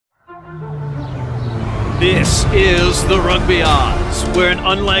This is the Rugby Odds, where an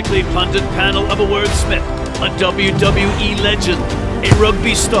unlikely pundit panel of a wordsmith, a WWE legend, a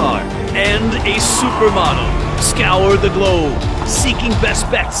rugby star, and a supermodel scour the globe, seeking best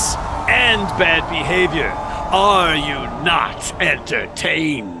bets and bad behavior. Are you not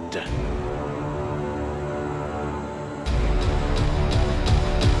entertained?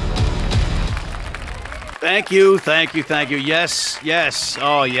 Thank you. Yes.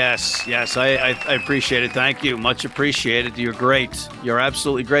 Oh, yes. I appreciate it. Thank you. Much appreciated. You're great. You're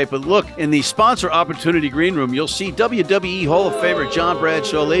absolutely great. But look, in the sponsor opportunity green room, you'll see WWE Hall of Famer John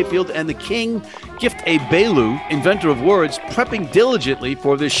Bradshaw, Layfield, and the King, Gift Egbelu, Inventor of Words, prepping diligently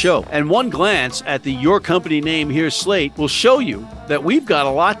for this show. And one glance at the Your Company name here slate will show you that we've got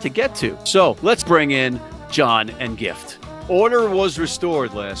a lot to get to. So let's bring in John and Gift. Order was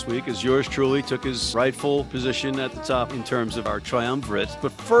restored last week as yours truly took his rightful position at the top in terms of our triumvirate.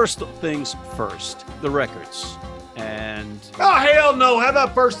 But first things first, the records. And oh, hell no. How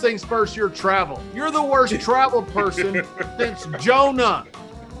about first things first, your travel? You're the worst travel person since Jonah.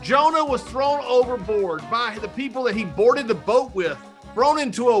 Jonah was thrown overboard by the people that he boarded the boat with, thrown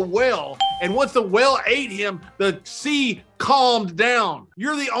into a well, and once the well ate him, the sea calmed down.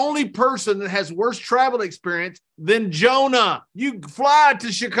 You're the only person that has worse travel experience than Jonah. You fly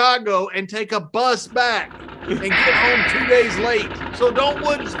to Chicago and take a bus back and get home 2 days late. So don't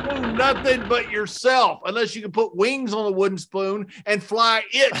wooden spoon nothing but yourself, unless you can put wings on a wooden spoon and fly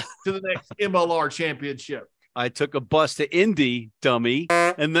it to the next MLR Championship. I took a bus to Indy, dummy,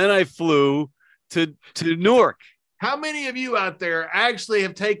 and then I flew to Newark. How many of you out there actually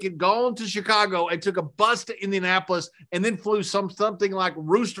have gone to Chicago and took a bus to Indianapolis and then flew something like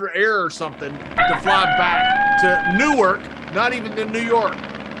Rooster Air or something to fly back to Newark, not even to New York,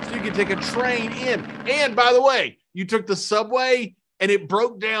 so you can take a train in? And by the way, you took the subway and it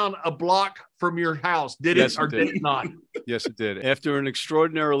broke down a block from your house. Did it or did it not? Yes, it did. After an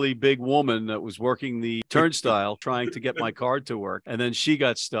extraordinarily big woman that was working the turnstile trying to get my card to work, and then she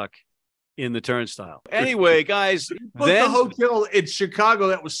got stuck in the turnstile. Anyway, guys, the hotel in Chicago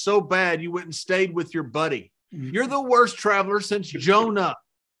that was so bad you went and stayed with your buddy. You're the worst traveler since Jonah.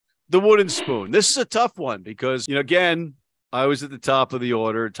 The wooden spoon. This is a tough one because, again, I was at the top of the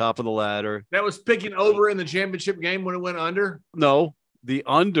order, top of the ladder. That was picking over in the championship game when it went under? No, the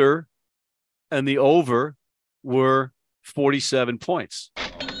under and the over were 47 points.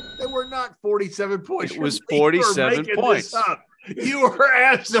 They were not 47 points. It was 47 points. You are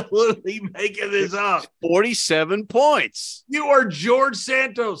absolutely making this up. 47 points. You are George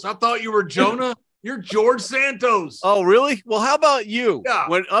Santos. I thought you were Jonah. You're George Santos. Oh, really? Well, how about you? Yeah.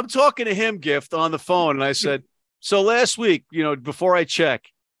 When I'm talking to him, Gift, on the phone, and I said, so last week, before I check,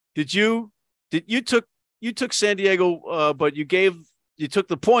 you took San Diego, but you took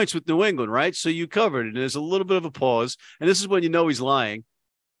the points with New England, right? So you covered it. And there's a little bit of a pause. And this is when you know he's lying.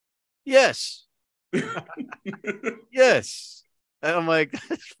 Yes. Yes. And I'm like,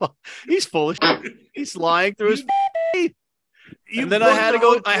 he's full of shit. He's lying through his teeth. And then I had to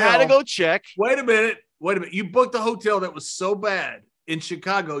go check. Wait a minute. You booked a hotel that was so bad in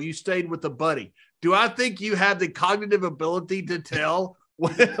Chicago, you stayed with a buddy. Do I think you have the cognitive ability to tell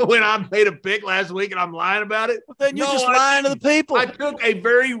when I made a pick last week and I'm lying about it? Well, then you're just lying to the people. I took a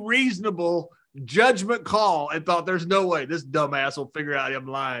very reasonable judgment call and thought there's no way this dumbass will figure out I'm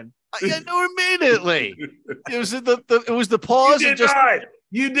lying. I knew immediately. It was the pause.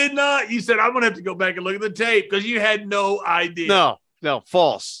 You did not. You said, I'm going to have to go back and look at the tape because you had no idea. No,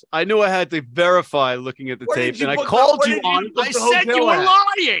 false. I knew I had to verify looking at the tape, and I called you on it. I said you were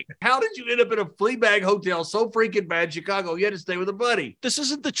lying. How did you end up in a Fleabag hotel so freaking bad in Chicago? You had to stay with a buddy. This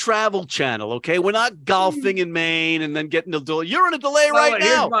isn't the Travel Channel, okay? We're not golfing in Maine and then getting a delay. You're in a delay right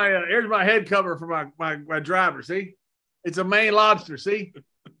now. Here's my head cover for my driver, see? It's a Maine lobster, see?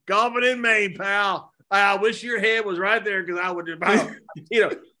 Golfing in Maine, pal. I wish your head was right there because I would just, bam!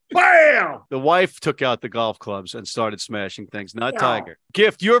 The wife took out the golf clubs and started smashing things, not Tiger.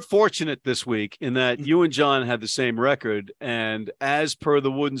 Gift, you're fortunate this week in that you and John had the same record. And as per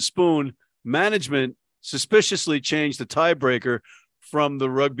the wooden spoon, management suspiciously changed the tiebreaker from the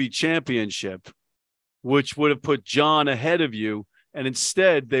Rugby Championship, which would have put John ahead of you. And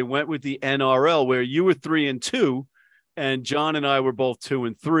instead, they went with the NRL, where you were 3-2. And John and I were both 2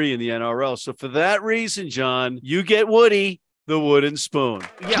 and 3 in the NRL. So for that reason, John, you get Woody, the wooden spoon.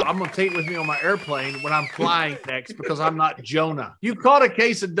 Yeah, I'm going to take it with me on my airplane when I'm flying next because I'm not Jonah. You caught a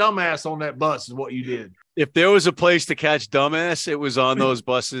case of dumbass on that bus is what you did. If there was a place to catch dumbass, it was on those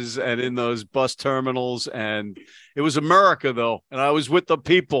buses and in those bus terminals. And it was America, though. And I was with the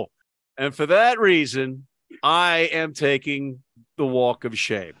people. And for that reason, I am taking the walk of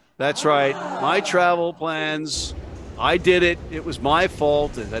shame. That's right. My travel plans. I did it. It was my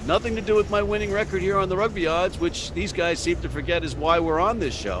fault. It had nothing to do with my winning record here on the Rugby Odds, which these guys seem to forget is why we're on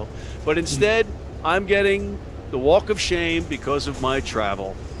this show. But instead, I'm getting the walk of shame because of my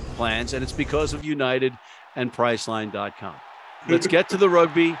travel plans, and it's because of United and Priceline.com. Let's get to the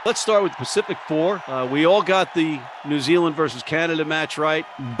rugby. Let's start with Pacific 4. We all got the New Zealand versus Canada match right,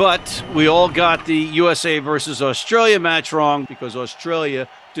 but we all got the USA versus Australia match wrong because Australia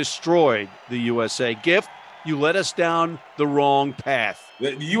destroyed the USA. Gift, you led us down the wrong path.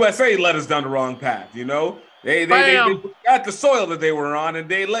 The USA led us down the wrong path, you know? They got the soil that they were on, and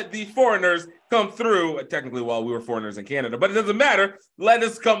they let the foreigners come through. Technically, well, we were foreigners in Canada, but it doesn't matter. Let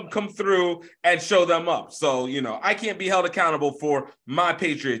us come through and show them up. So, you know, I can't be held accountable for my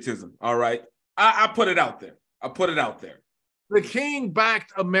patriotism, all right? I put it out there. I put it out there. The King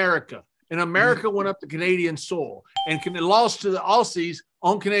backed America, and America went up to Canadian soil and lost to the Aussies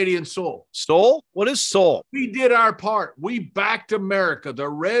on Canadian soil. Soul? What is soul? We did our part. We backed America, the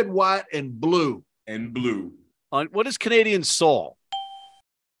red, white, and blue. And blue. What is Canadian soul?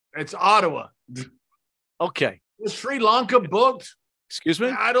 It's Ottawa. Okay. Was Sri Lanka booked? Excuse me?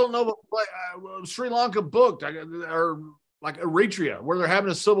 I don't know, but Sri Lanka booked, or like Eritrea, where they're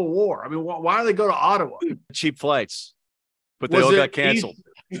having a civil war. I mean, why do they go to Ottawa? Cheap flights, but they all got canceled.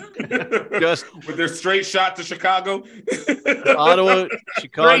 Just with their straight shot to Chicago. Ottawa,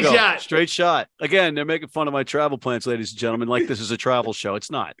 Chicago. Straight shot. Again, they're making fun of my travel plans, ladies and gentlemen, like this is a travel show.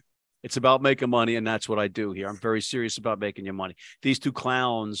 It's not. It's about making money, and that's what I do here. I'm very serious about making you money. These two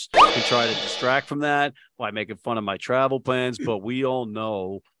clowns can try to distract from that by making fun of my travel plans, but we all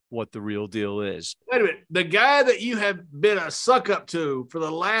know what the real deal is. Wait a minute. The guy that you have been a suck-up to for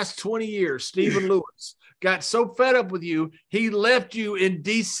the last 20 years, Stephen Lewis, got so fed up with you, he left you in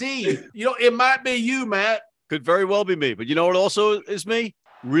D.C. You know, it might be you, Matt. Could very well be me, but you know what also is me?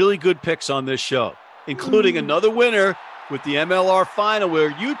 Really good picks on this show, including another winner with the MLR final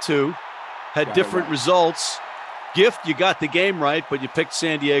where you two had different results. Gift, you got the game right, but you picked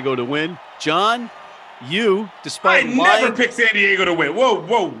San Diego to win. John, you, despite never picked San Diego to win. Whoa.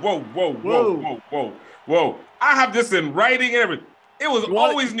 I have this in writing and everything. It was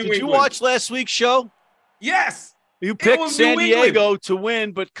always New England. Did you watch last week's show? Yes. You picked San Diego to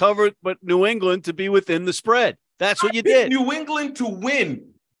win, but New England to be within the spread. That's what you did. New England to win.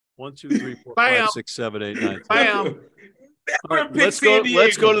 1, 2, 3, 4, 5, 6, 7, 8, 9, 10. Bam. All right, let's go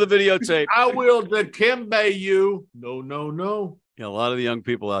to the videotape. I will dikembe you. No. Yeah, a lot of the young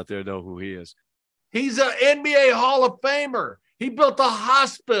people out there know who he is. He's an NBA Hall of Famer. He built a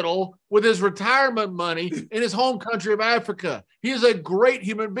hospital with his retirement money in his home country of Africa. He is a great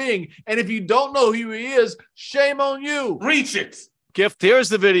human being. And if you don't know who he is, shame on you. Reach it. Gift, here's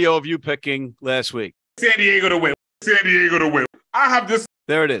the video of you picking last week. San Diego to win. San Diego to win. I have this.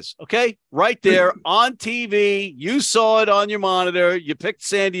 There it is. Okay. Right there on TV. You saw it on your monitor. You picked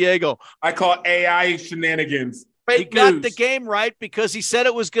San Diego. I call AI shenanigans. He got the game right because he said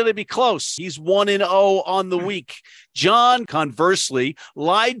it was going to be close. He's 1-0 on the week. John, conversely,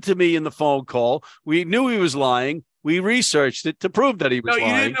 lied to me in the phone call. We knew he was lying. We researched it to prove that he was lying.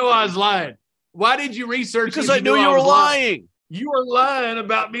 No, you didn't know I was lying. Why did you research it? Because I knew you were lying. You were lying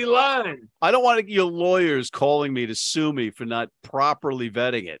about me lying. I don't want your lawyers calling me to sue me for not properly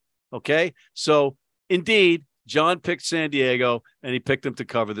vetting it. Okay? So, indeed, John picked San Diego, and he picked them to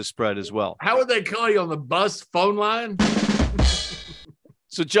cover the spread as well. How would they call you on the bus phone line?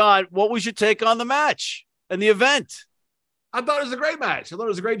 So, John, what was your take on the match and the event? I thought it was a great match. I thought it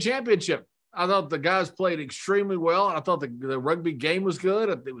was a great championship. I thought the guys played extremely well. I thought the rugby game was good.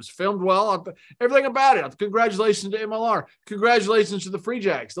 It was filmed well. Everything about it. Congratulations to MLR. Congratulations to the Free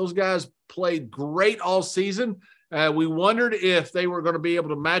Jacks. Those guys played great all season. We wondered if they were going to be able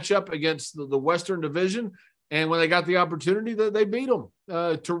to match up against the Western Division. And when they got the opportunity, they beat them.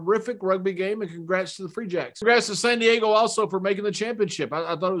 Terrific rugby game, and congrats to the Free Jacks. Congrats to San Diego also for making the championship.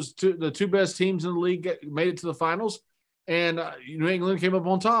 I thought it was the two best teams in the league made it to the finals, and New England came up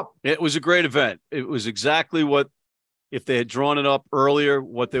on top. It was a great event. It was exactly what, if they had drawn it up earlier,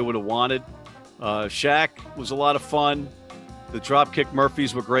 what they would have wanted. Shaq was a lot of fun. The Dropkick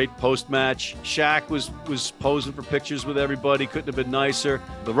Murphys were great post-match. Shaq was posing for pictures with everybody. Couldn't have been nicer.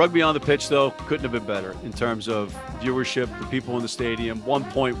 The rugby on the pitch, though, couldn't have been better in terms of viewership, the people in the stadium,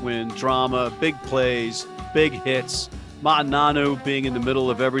 1-point win, drama, big plays, big hits. Ma'ananu being in the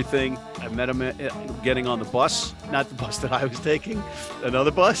middle of everything. I met him getting on the bus, not the bus that I was taking, another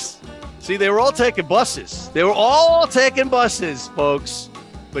bus. See, they were all taking buses. They were all taking buses, folks.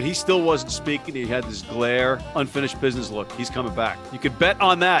 But he still wasn't speaking. He had this glare, unfinished business look. He's coming back. You could bet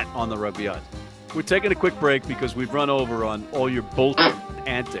on that on the Rugby Odds. We're taking a quick break because we've run over on all your bullshit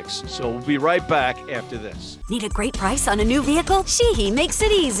antics. So we'll be right back after this. Need a great price on a new vehicle? Sheehy makes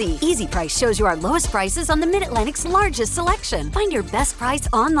it easy. Easy Price shows you our lowest prices on the Mid-Atlantic's largest selection. Find your best price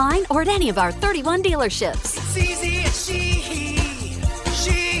online or at any of our 31 dealerships. It's easy at Sheehy.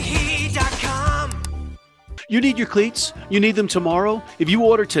 Sheehy.com. You need your cleats? You need them tomorrow? If you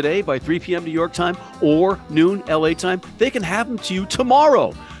order today by 3 p.m. New York time or noon LA time, they can have them to you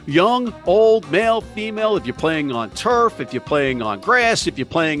tomorrow. Young, old, male, female, if you're playing on turf, if you're playing on grass, if you're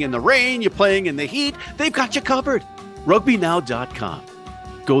playing in the rain, you're playing in the heat, they've got you covered. RugbyNow.com.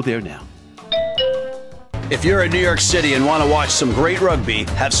 Go there now. If you're in New York City and want to watch some great rugby,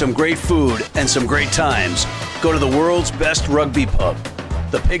 have some great food, and some great times, go to the world's best rugby pub,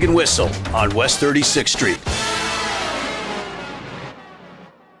 the Pig and Whistle on West 36th Street.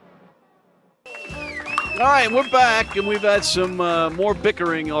 All right, we're back, and we've had some more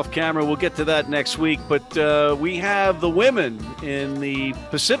bickering off camera. We'll get to that next week. But we have the women in the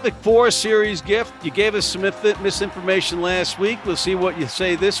Pacific 4 Series Gift. You gave us some misinformation last week. We'll see what you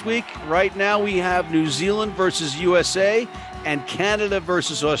say this week. Right now, we have New Zealand versus USA and Canada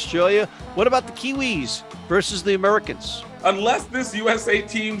versus Australia. What about the Kiwis versus the Americans? Unless this USA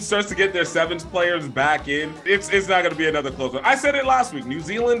team starts to get their sevens players back in, it's not going to be another close one. I said it last week. New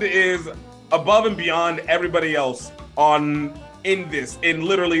Zealand is above and beyond everybody else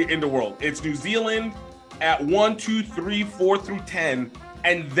literally in the world. It's New Zealand at 1, 2, 3, 4 through 10,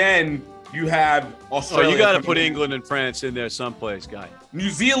 and then you have Australia. Oh, you got to put England and France in there someplace, guy. New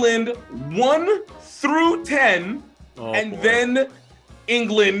Zealand 1 through 10, then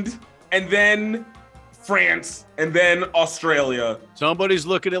England, and then France, and then Australia. Somebody's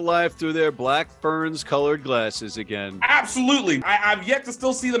looking at life through their Black Ferns colored glasses again. Absolutely. I've yet to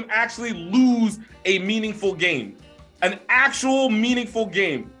still see them actually lose a meaningful game. An actual meaningful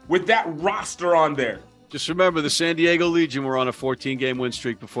game with that roster on there. Just remember, the San Diego Legion were on a 14-game win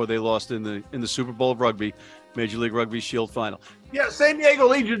streak before they lost in the Super Bowl of Rugby, Major League Rugby Shield Final. Yeah, San Diego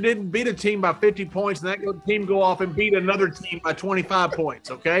Legion didn't beat a team by 50 points, and that team go off and beat another team by 25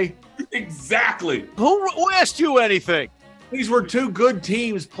 points, okay? Exactly. Who asked you anything? These were two good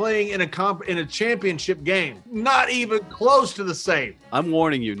teams playing in a championship game. Not even close to the same. I'm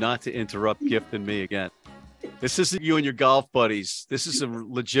warning you not to interrupt Gift and me again. This isn't you and your golf buddies. This is a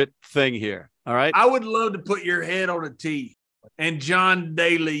legit thing here, all right? I would love to put your head on a tee and John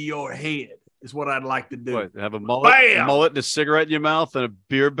Daly your head. Is what I'd like to do. What, have a mullet and a cigarette in your mouth and a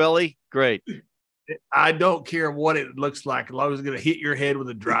beer belly? Great. I don't care what it looks like as long as it's going to hit your head with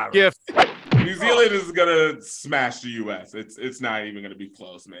a driver. Gift. New Zealand is going to smash the U.S. It's not even going to be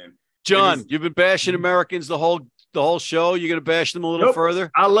close, man. John, you've been bashing Americans the whole show. You're going to bash them a little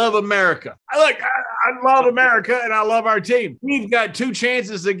further? I love America. I love America, and I love our team. We've got 2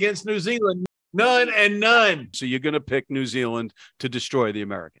 chances against New Zealand. None and none. So you're going to pick New Zealand to destroy the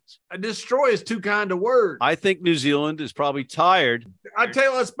Americans. Destroy is too kind of word. I think New Zealand is probably tired. I tell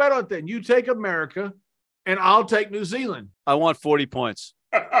you, let's bet on that. You take America, and I'll take New Zealand. I want 40 points.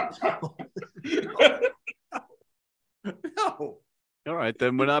 No. All right,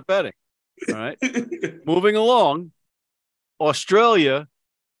 then we're not betting. All right. Moving along, Australia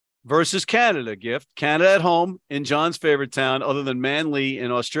versus Canada, Gift. Canada at home in John's favorite town, other than Manly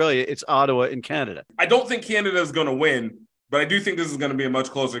in Australia, it's Ottawa in Canada. I don't think Canada is going to win, but I do think this is going to be a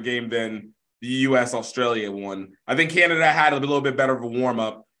much closer game than the U.S.-Australia one. I think Canada had a little bit better of a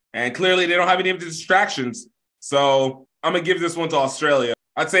warm-up, and clearly they don't have any of the distractions. So I'm going to give this one to Australia.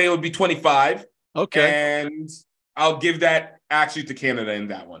 I'd say it would be 25. Okay. And I'll give that actually to Canada in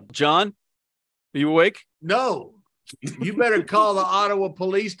that one. John, are you awake? No. You better call the Ottawa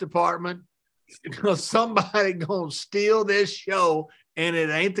Police Department because somebody going to steal this show, and it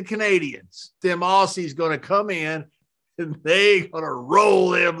ain't the Canadians. Them Aussies going to come in, and they going to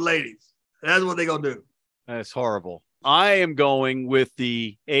roll them ladies. That's what they going to do. That's horrible. I am going with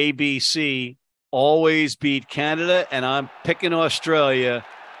the ABC, always beat Canada, and I'm picking Australia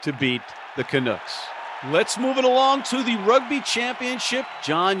to beat the Canucks. Let's move it along to the Rugby Championship.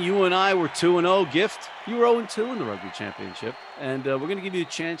 John, you and I were 2-0. Gift, you were 0-2 in the Rugby Championship. And we're going to give you a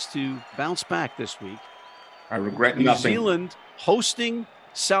chance to bounce back this week. I regret New nothing. New Zealand hosting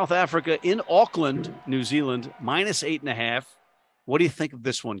South Africa in Auckland, New Zealand, -8.5. What do you think of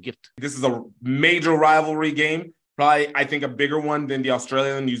this one, Gift? This is a major rivalry game. Probably, I think, a bigger one than the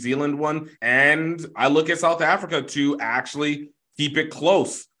Australia and New Zealand one. And I look at South Africa to actually keep it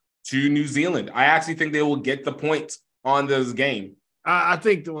close to New Zealand. I actually think they will get the points on this game. I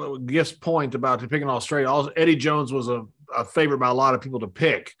think the Gift's point about picking Australia, Eddie Jones was a favorite by a lot of people to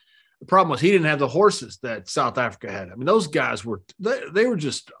pick. The problem was he didn't have the horses that South Africa had. I mean, those guys were they were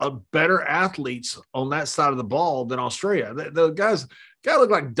just better athletes on that side of the ball than Australia. The guy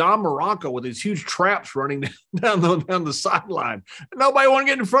looked like Don Moronco with these huge traps running down the sideline. Nobody wanted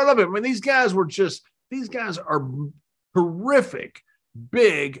to get in front of him. I mean, these guys are horrific,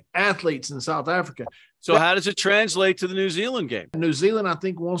 big athletes in South Africa. So how does it translate to the New Zealand game? New Zealand, I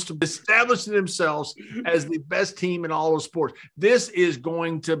think, wants to establish themselves as the best team in all of sports. This is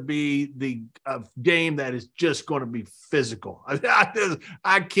going to be the game that is just going to be physical.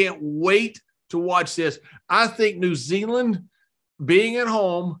 I can't wait to watch this. I think New Zealand, being at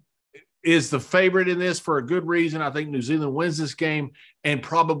home, is the favorite in this for a good reason. I think New Zealand wins this game and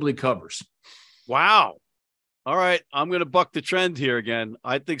probably covers. Wow. All right, I'm going to buck the trend here again.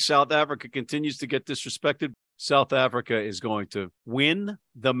 I think South Africa continues to get disrespected. South Africa is going to win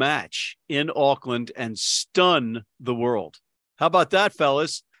the match in Auckland and stun the world. How about that,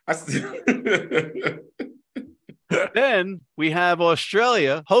 fellas? Then we have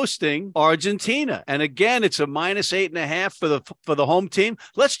Australia hosting Argentina. And again, it's a -8.5 for the home team.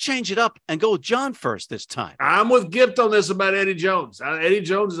 Let's change it up and go with John first this time. I'm with Gift on this about Eddie Jones. Eddie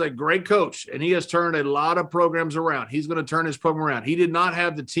Jones is a great coach, and he has turned a lot of programs around. He's going to turn his program around. He did not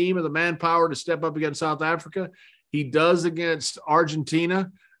have the team or the manpower to step up against South Africa. He does against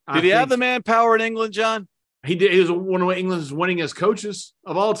Argentina. Did he have the manpower in England, John? He did. He was one of England's winningest coaches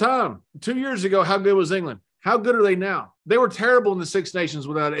of all time. 2 years ago, how good was England? How good are they now? They were terrible in the Six Nations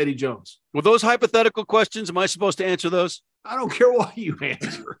without Eddie Jones. Were those hypothetical questions? Am I supposed to answer those? I don't care what you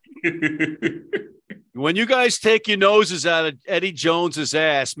answer. When you guys take your noses out of Eddie Jones's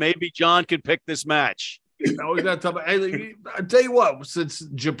ass, maybe John can pick this match. Always got to talk about. Hey, I tell you what, since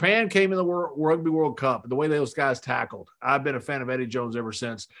Japan came in the Rugby World Cup, the way those guys tackled, I've been a fan of Eddie Jones ever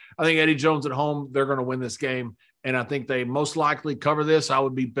since. I think Eddie Jones at home, they're going to win this game, and I think they most likely cover this. I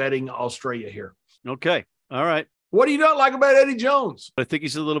would be betting Australia here. Okay. All right. What do you not like about Eddie Jones? I think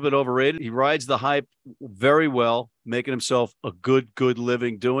he's a little bit overrated. He rides the hype very well, making himself a good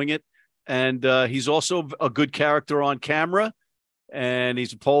living doing it. And he's also a good character on camera. And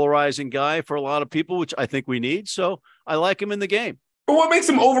he's a polarizing guy for a lot of people, which I think we need. So I like him in the game. But what makes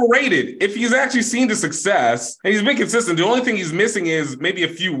him overrated? If he's actually seen the success and he's been consistent, the only thing he's missing is maybe a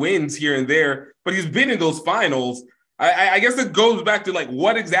few wins here and there, but he's been in those finals. I guess it goes back to, like,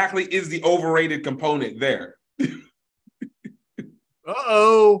 what exactly is the overrated component there?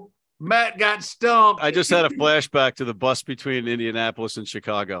 Uh-oh. Matt got stumped. I just had a flashback to the bus between Indianapolis and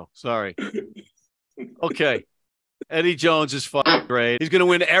Chicago. Sorry. Okay. Eddie Jones is fucking great. He's going to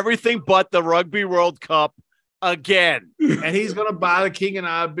win everything but the Rugby World Cup again. And he's going to buy the King and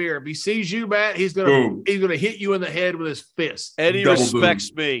I a beer. If he sees you, Matt, he's going to hit you in the head with his fist. Eddie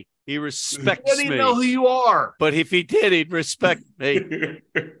respects me. He respects me. He doesn't know who you are. But if he did, he'd respect me.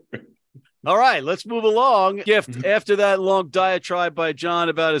 All right, let's move along. Gift, after that long diatribe by John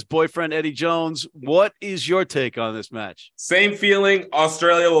about his boyfriend, Eddie Jones, what is your take on this match? Same feeling.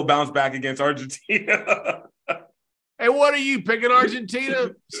 Australia will bounce back against Argentina. Hey, what are you picking,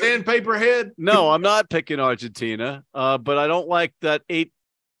 Argentina? Sandpaper head? No, I'm not picking Argentina, but I don't like that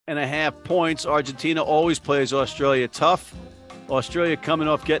 8.5 points. Argentina always plays Australia tough. Australia coming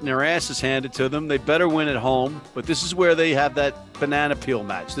off getting their asses handed to them. They better win at home, but this is where they have that banana peel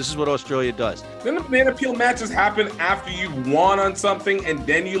match. This is what Australia does. Then the banana peel matches happen after you've won on something, and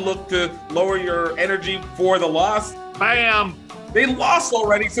then you look to lower your energy for the loss. Bam! They lost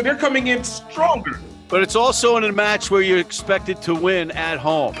already, so they're coming in stronger. But it's also in a match where you're expected to win at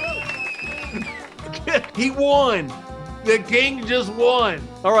home. He won. The King just won.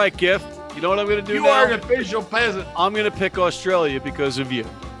 All right, Gift. You know what I'm going to do now? You are an official peasant. I'm going to pick Australia because of you.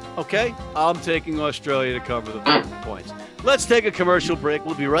 Okay? I'm taking Australia to cover the points. Let's take a commercial break.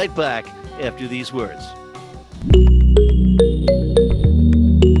 We'll be right back after these words.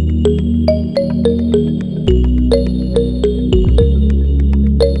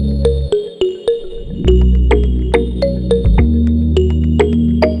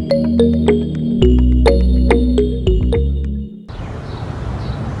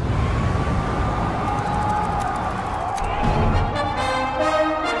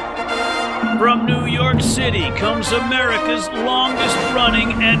 City comes America's longest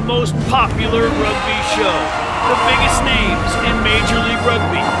running and most popular rugby show. The biggest names in Major League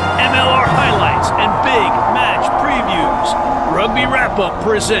Rugby, MLR highlights, and big match previews. Rugby Wrap-Up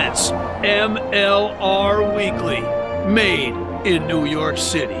presents MLR Weekly, made in New York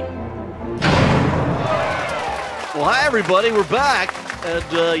City. Well, hi, everybody. We're back. And,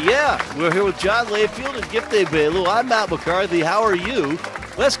 we're here with John Layfield and Gift Egbelu. I'm Matt McCarthy. How are you?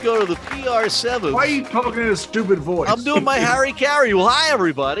 Let's go to the PR7. Why are you talking in a stupid voice? I'm doing my Harry Carey. Well, hi,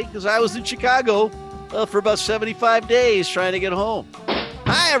 everybody, because I was in Chicago for about 75 days trying to get home.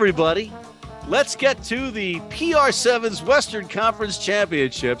 Hi, everybody. Let's get to the PR7's Western Conference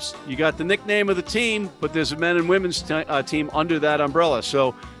Championships. You got the nickname of the team, but there's a men and women's team under that umbrella.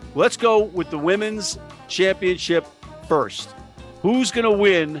 So let's go with the women's championship first. Who's going to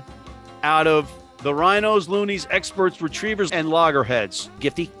win out of the Rhinos, Loonies, Experts, Retrievers, and Loggerheads?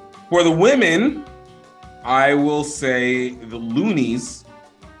 Gifty? For the women, I will say the Loonies.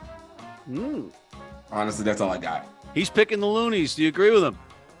 Honestly, that's all I got. He's picking the Loonies. Do you agree with him?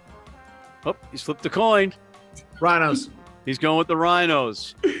 Oh, he's flipped a coin. Rhinos. He's going with the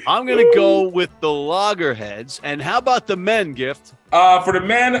Rhinos. I'm going to go with the Loggerheads. And how about the men, Gift? For the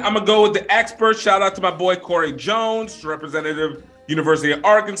men, I'm going to go with the Experts. Shout out to my boy Corey Jones, representative University of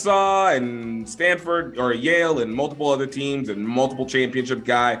Arkansas and Stanford or Yale and multiple other teams and multiple championship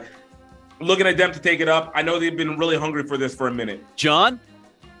guy. Looking at them to take it up. I know they've been really hungry for this for a minute. John?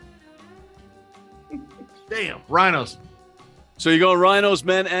 Damn, Rhinos. So you're going Rhinos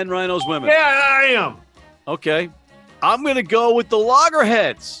men and Rhinos women? Yeah, I am. Okay. I'm going to go with the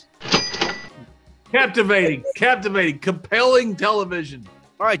Loggerheads. Captivating, compelling television.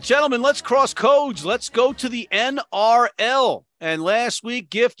 All right, gentlemen, let's cross codes. Let's go to the NRL. And last week,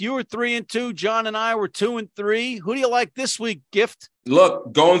 Gift, you were 3-2. John and I were 2-3. Who do you like this week, Gift?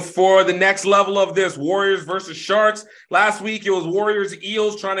 Look, going for the next level of this, Warriors versus Sharks. Last week, it was Warriors,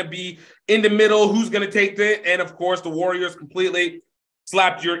 Eels trying to be in the middle. Who's going to take it? And, of course, the Warriors completely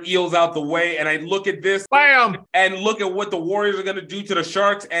slapped your Eels out the way. And I look at this. Bam! And look at what the Warriors are going to do to the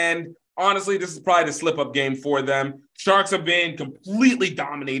Sharks. And honestly, this is probably the slip-up game for them. Sharks have been completely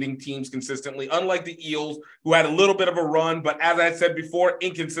dominating teams consistently, unlike the Eels, who had a little bit of a run. But as I said before,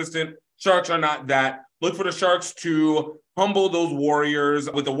 inconsistent. Sharks are not that. Look for the Sharks to humble those Warriors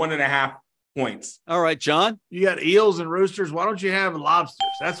with the 1.5 points. All right, John. You got eels and roosters. Why don't you have lobsters?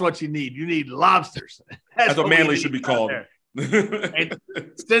 That's what you need. You need lobsters. That's what Manly should be called. And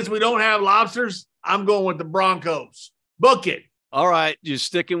since we don't have lobsters, I'm going with the Broncos. Book it. All right, you're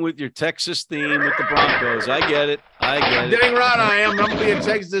sticking with your Texas theme with the Broncos. I get it. Dang right I am. I'm going to be in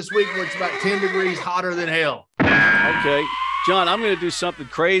Texas this week where it's about 10 degrees hotter than hell. Okay. John, I'm going to do something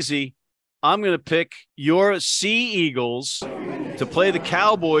crazy. I'm going to pick your Sea Eagles to play the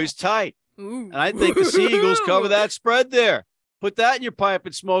Cowboys tight. And I think the Sea Eagles cover that spread there. Put that in your pipe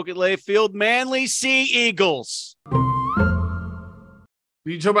and smoke it, Layfield. Manly Sea Eagles.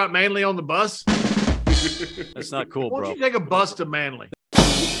 You talk about Manly on the bus? That's not cool, bro. Why don't you take a bus to Manly?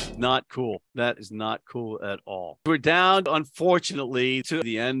 Not cool. That is not cool at all. We're down, unfortunately, to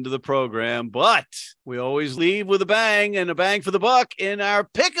the end of the program, but we always leave with a bang and a bang for the buck in our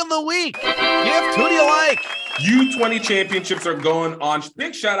pick of the week. Gift, who do you like? U20 championships are going on.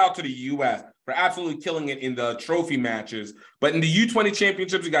 Big shout out to the U.S. for absolutely killing it in the trophy matches. But in the U20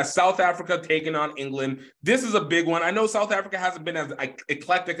 championships, you got South Africa taking on England. This is a big one. I know South Africa hasn't been as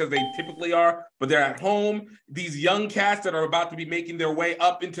eclectic as they typically are, but they're at home. These young cats that are about to be making their way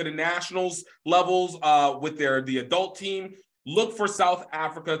up into the nationals levels with the adult team. Look for South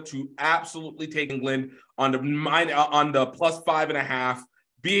Africa to absolutely take England on the +5.5.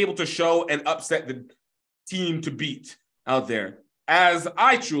 Be able to show and upset the team to beat out there. As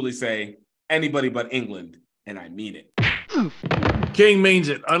I truly say, anybody but England, and I mean it. King means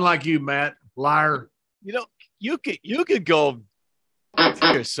it. Unlike you, Matt. Liar. You know, you could go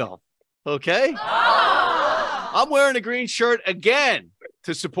to yourself, okay? I'm wearing a green shirt again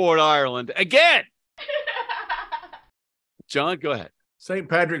to support Ireland. Again. John, go ahead. St.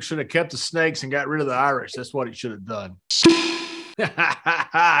 Patrick should have kept the snakes and got rid of the Irish. That's what he should have done.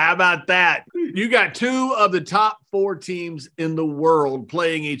 How about that? You got 2 of the top 4 teams in the world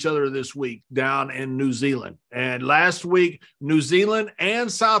playing each other this week down in New Zealand. And last week, New Zealand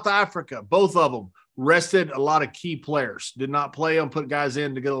and South Africa, both of them rested a lot of key players. Did not play them, put guys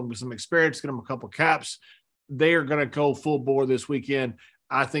in to get them some experience, get them a couple caps. They are going to go full bore this weekend.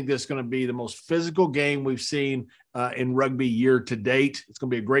 I think this is going to be the most physical game we've seen in rugby year to date. It's going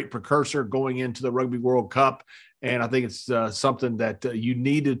to be a great precursor going into the Rugby World Cup. And I think it's something that you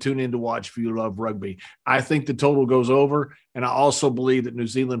need to tune in to watch if you love rugby. I think the total goes over, and I also believe that New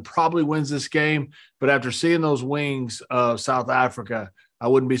Zealand probably wins this game. But after seeing those wings of South Africa, I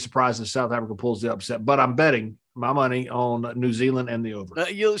wouldn't be surprised if South Africa pulls the upset. But I'm betting my money on New Zealand and the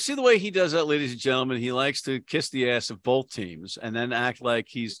over. You'll see the way he does that, ladies and gentlemen. He likes to kiss the ass of both teams and then act like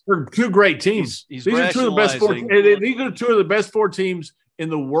he's – They're 2 great teams. These are 2 of the best 4 – these are 2 of the best 4 teams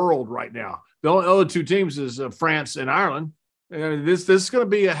in the world right now. The only other 2 teams is France and Ireland. This is going to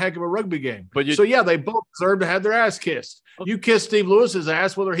be a heck of a rugby game. But so, yeah, they both deserve to have their ass kissed. You kiss Steve Lewis's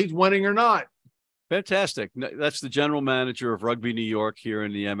ass whether he's winning or not. Fantastic. That's the general manager of Rugby New York here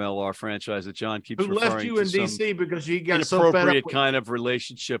in the MLR franchise that John keeps referring to. Who left you in D.C. because you got so fed up inappropriate kind of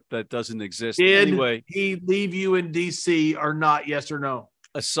relationship that doesn't exist. Did anyway, he leave you in D.C. or not, yes or no?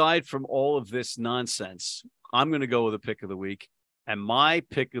 Aside from all of this nonsense, I'm going to go with a pick of the week. And my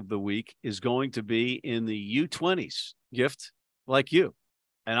pick of the week is going to be in the U20s, Gift, like you.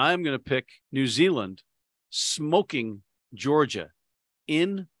 And I'm going to pick New Zealand smoking Georgia.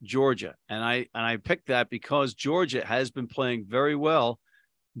 In Georgia. And I picked that because Georgia has been playing very well,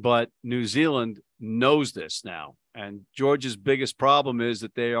 but New Zealand knows this now. And Georgia's biggest problem is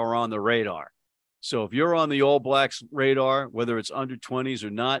that they are on the radar. So if you're on the All Blacks radar, whether it's under 20s or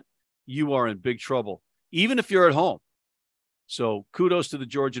not, you are in big trouble, even if you're at home. So kudos to the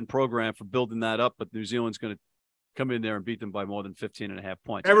Georgian program for building that up, but New Zealand's going to come in there and beat them by more than 15.5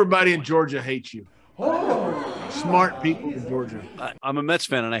 points. Everybody in Georgia hates you. Smart people in Georgia. I'm a Mets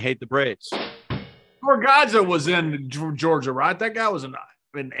fan, and I hate the Braves. Borgazza was in Georgia, right? That guy was an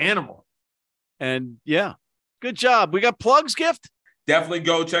animal. And, yeah, good job. We got plugs, Gift? Definitely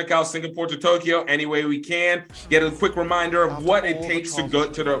go check out Singapore to Tokyo any way we can. Get a quick reminder of what it takes to go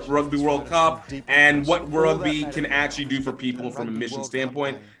to the Rugby World Cup and what rugby can actually do for people from a mission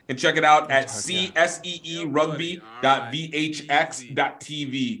standpoint. And check it out at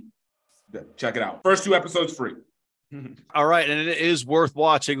cseerugby.vhx.tv. Check it out. First 2 episodes free. All right. And it is worth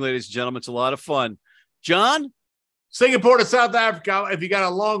watching, ladies and gentlemen. It's a lot of fun. John? Singapore to South Africa. If you got a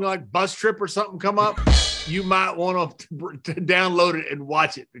long bus trip or something come up, you might want to download it and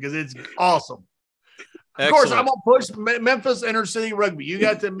watch it because it's awesome. Excellent. Of course, I'm going to push Memphis Intercity Rugby. You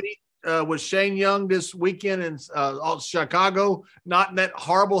got to meet with Shane Young this weekend in Chicago, not in that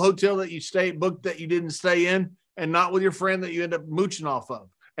horrible hotel that you booked that you didn't stay in, and not with your friend that you end up mooching off of.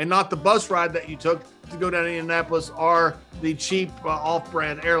 And not the bus ride that you took to go down to Indianapolis or the cheap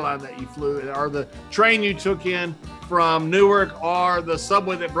off-brand airline that you flew or the train you took in from Newark or the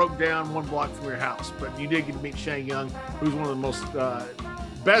subway that broke down 1 block from your house. But you did get to meet Shane Young, who's one of the most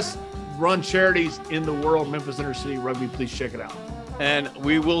best-run charities in the world, Memphis Intercity Rugby. Please check it out. And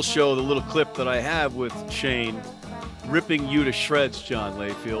we will show the little clip that I have with Shane ripping you to shreds, John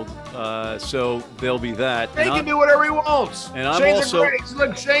Layfield. So there'll be that. He can do whatever he wants. And I'm Shane's also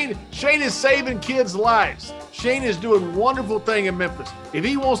look, Shane is saving kids' lives. Shane is doing a wonderful thing in Memphis. If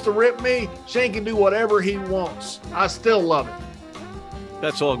he wants to rip me, Shane can do whatever he wants. I still love it.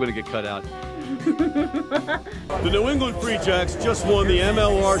 That's all going to get cut out. The New England Free Jacks just won the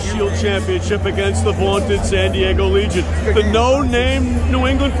MLR Shield Championship against the vaunted San Diego Legion. The no-name New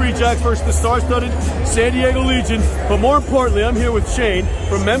England Free Jacks versus the star-studded San Diego Legion. But more importantly, I'm here with Shane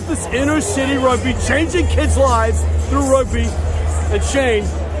from Memphis Intercity Rugby, changing kids' lives through rugby. And Shane,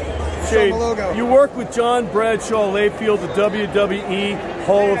 you work with John Bradshaw Layfield, the WWE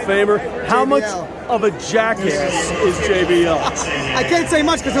Hall of Famer. How much of a jackass is JBL? I can't say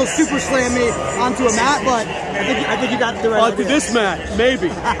much because he'll super slam me onto a mat, but I think you got the right onto this mat, maybe.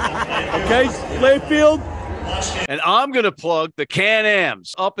 Okay, Layfield. And I'm going to plug the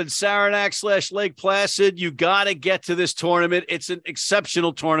Can-Ams up in Saranac/Lake Placid. You got to get to this tournament. It's an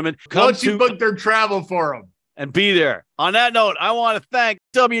exceptional tournament. Once you book their travel for them. And be there. On that note, I want to thank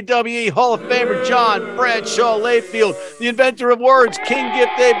WWE Hall of Famer John Bradshaw Layfield, the inventor of words, King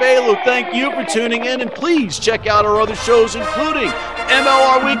Gift Egbelu. Thank you for tuning in, and please check out our other shows, including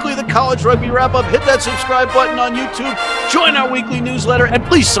MLR Weekly, the College Rugby Wrap-Up. Hit that subscribe button on YouTube, join our weekly newsletter, and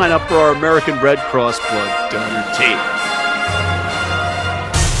please sign up for our American Red Cross Blood Donor Team.